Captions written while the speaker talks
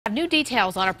Have new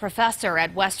details on a professor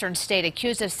at Western State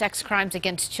accused of sex crimes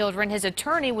against children. His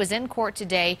attorney was in court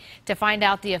today to find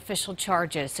out the official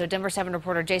charges. So Denver 7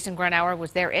 reporter Jason Grenauer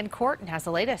was there in court and has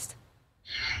the latest.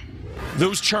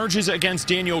 Those charges against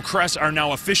Daniel Cress are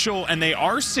now official, and they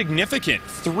are significant.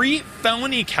 3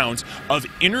 felony counts of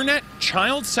internet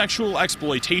child sexual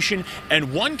exploitation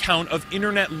and 1 count of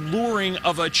internet luring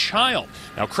of a child.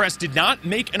 Now, Cress did not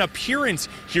make an appearance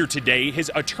here today.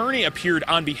 His attorney appeared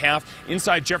on behalf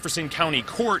inside Jefferson County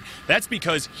Court. That's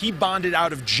because he bonded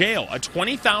out of jail, a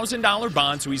 $20,000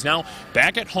 bond, so he's now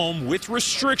back at home with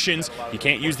restrictions. He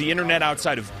can't use the internet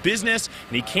outside of business,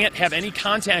 and he can't have any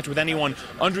contact with anyone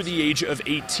under the age of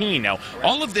 18. Now,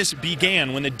 all of this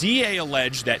began when the DA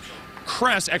alleged that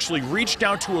Cress actually reached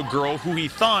out to a girl who he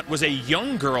thought was a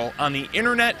young girl on the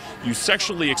internet, used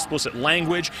sexually explicit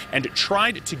language, and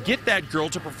tried to get that girl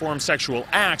to perform sexual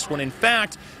acts when in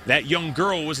fact that young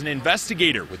girl was an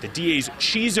investigator with the DA's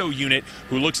CHISO unit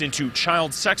who looks into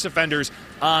child sex offenders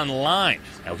online.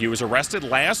 Now, he was arrested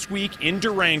last week in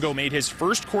Durango, made his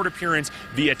first court appearance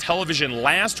via television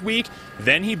last week.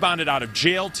 Then he bonded out of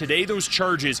jail. Today, those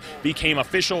charges became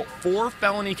official. 4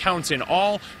 felony counts in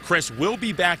all. Cress will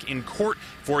be back in court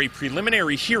for a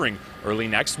preliminary hearing early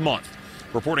next month.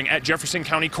 Reporting at Jefferson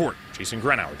County Court, Jason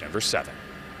Grenauer, Denver 7.